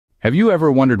Have you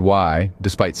ever wondered why,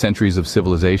 despite centuries of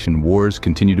civilization, wars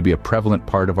continue to be a prevalent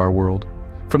part of our world?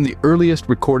 From the earliest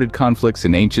recorded conflicts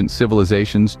in ancient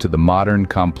civilizations to the modern,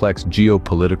 complex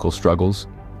geopolitical struggles,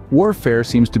 warfare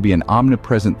seems to be an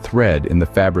omnipresent thread in the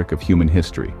fabric of human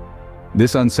history.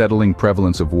 This unsettling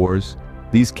prevalence of wars,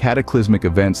 these cataclysmic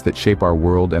events that shape our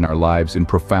world and our lives in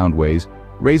profound ways,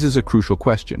 raises a crucial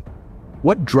question.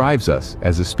 What drives us,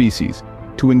 as a species,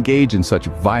 to engage in such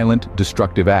violent,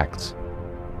 destructive acts?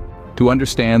 To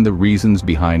understand the reasons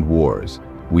behind wars,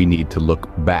 we need to look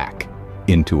back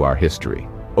into our history.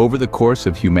 Over the course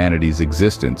of humanity's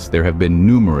existence, there have been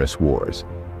numerous wars,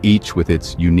 each with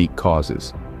its unique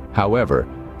causes. However,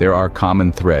 there are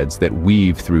common threads that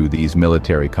weave through these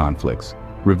military conflicts,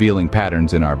 revealing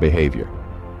patterns in our behavior.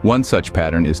 One such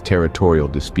pattern is territorial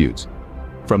disputes.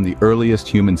 From the earliest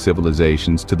human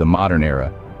civilizations to the modern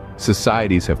era,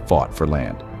 societies have fought for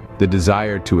land. The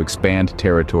desire to expand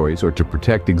territories or to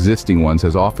protect existing ones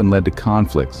has often led to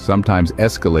conflicts, sometimes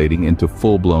escalating into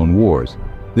full-blown wars.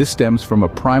 This stems from a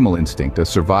primal instinct, a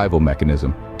survival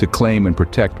mechanism, to claim and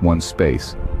protect one's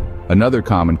space. Another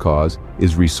common cause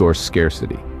is resource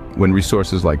scarcity. When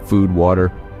resources like food,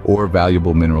 water, or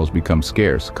valuable minerals become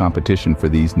scarce, competition for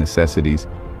these necessities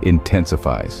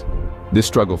intensifies. This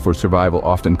struggle for survival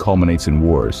often culminates in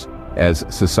wars, as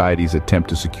societies attempt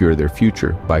to secure their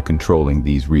future by controlling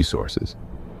these resources.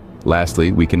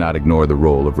 Lastly, we cannot ignore the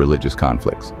role of religious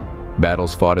conflicts.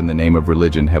 Battles fought in the name of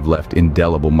religion have left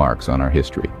indelible marks on our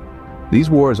history. These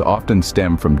wars often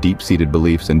stem from deep-seated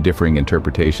beliefs and differing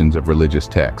interpretations of religious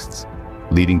texts,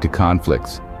 leading to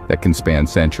conflicts that can span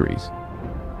centuries.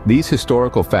 These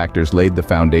historical factors laid the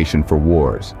foundation for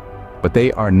wars, but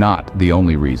they are not the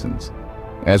only reasons.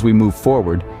 As we move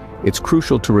forward, it's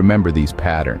crucial to remember these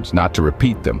patterns, not to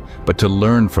repeat them, but to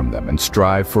learn from them and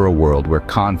strive for a world where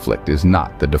conflict is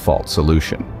not the default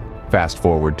solution. Fast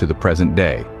forward to the present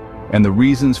day, and the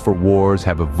reasons for wars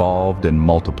have evolved and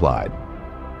multiplied.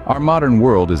 Our modern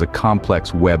world is a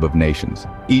complex web of nations,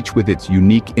 each with its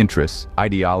unique interests,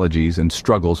 ideologies, and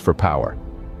struggles for power.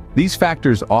 These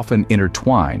factors often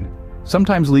intertwine,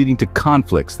 sometimes leading to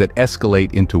conflicts that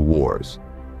escalate into wars.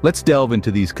 Let's delve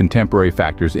into these contemporary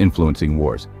factors influencing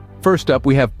wars. First up,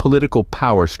 we have political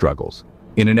power struggles.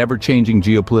 In an ever-changing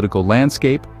geopolitical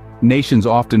landscape, nations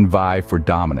often vie for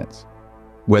dominance.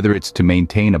 Whether it's to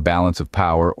maintain a balance of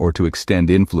power or to extend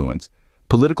influence,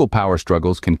 political power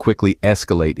struggles can quickly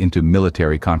escalate into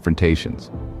military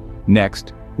confrontations.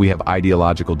 Next, we have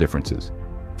ideological differences.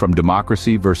 From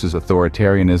democracy versus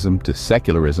authoritarianism to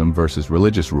secularism versus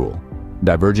religious rule,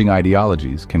 diverging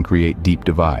ideologies can create deep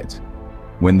divides.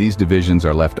 When these divisions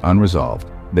are left unresolved,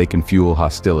 they can fuel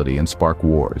hostility and spark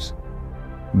wars.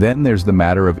 Then there's the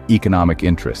matter of economic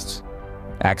interests.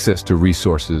 Access to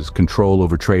resources, control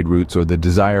over trade routes, or the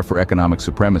desire for economic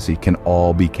supremacy can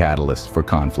all be catalysts for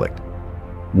conflict.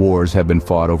 Wars have been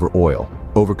fought over oil,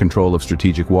 over control of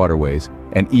strategic waterways,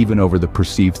 and even over the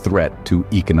perceived threat to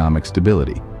economic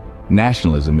stability.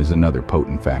 Nationalism is another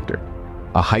potent factor.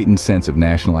 A heightened sense of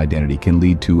national identity can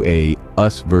lead to a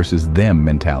us versus them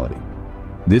mentality.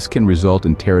 This can result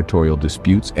in territorial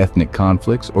disputes, ethnic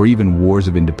conflicts, or even wars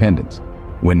of independence.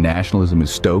 When nationalism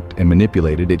is stoked and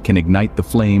manipulated, it can ignite the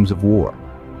flames of war.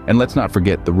 And let's not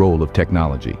forget the role of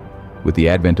technology. With the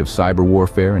advent of cyber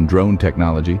warfare and drone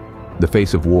technology, the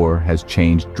face of war has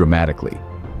changed dramatically.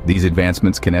 These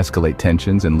advancements can escalate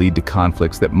tensions and lead to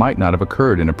conflicts that might not have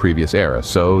occurred in a previous era,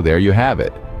 so there you have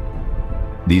it.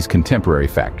 These contemporary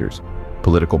factors,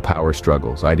 political power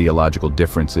struggles, ideological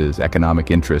differences,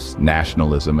 economic interests,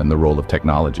 nationalism, and the role of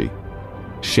technology,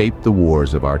 shape the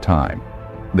wars of our time.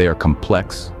 They are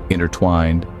complex,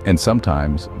 intertwined, and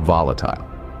sometimes volatile.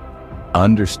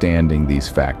 Understanding these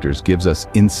factors gives us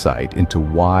insight into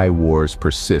why wars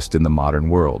persist in the modern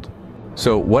world.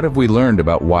 So, what have we learned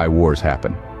about why wars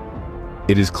happen?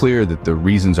 It is clear that the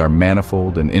reasons are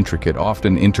manifold and intricate,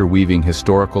 often interweaving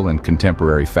historical and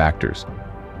contemporary factors.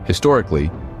 Historically,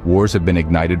 wars have been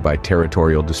ignited by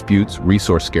territorial disputes,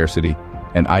 resource scarcity,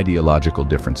 and ideological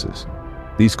differences.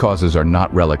 These causes are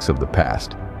not relics of the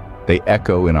past. They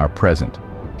echo in our present,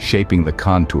 shaping the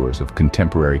contours of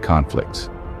contemporary conflicts.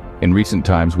 In recent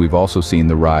times, we've also seen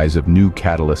the rise of new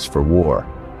catalysts for war.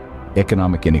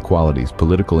 Economic inequalities,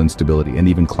 political instability, and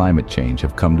even climate change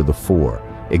have come to the fore,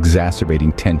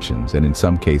 exacerbating tensions and in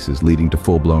some cases leading to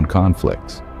full-blown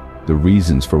conflicts. The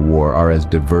reasons for war are as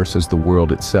diverse as the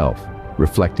world itself,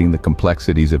 reflecting the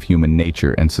complexities of human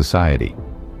nature and society.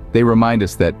 They remind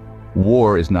us that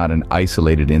war is not an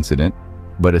isolated incident,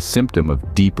 but a symptom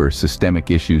of deeper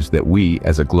systemic issues that we,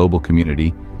 as a global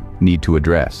community, need to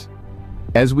address.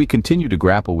 As we continue to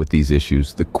grapple with these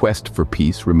issues, the quest for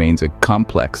peace remains a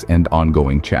complex and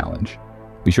ongoing challenge.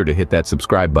 Be sure to hit that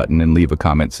subscribe button and leave a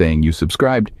comment saying you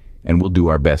subscribed, and we'll do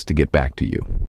our best to get back to you.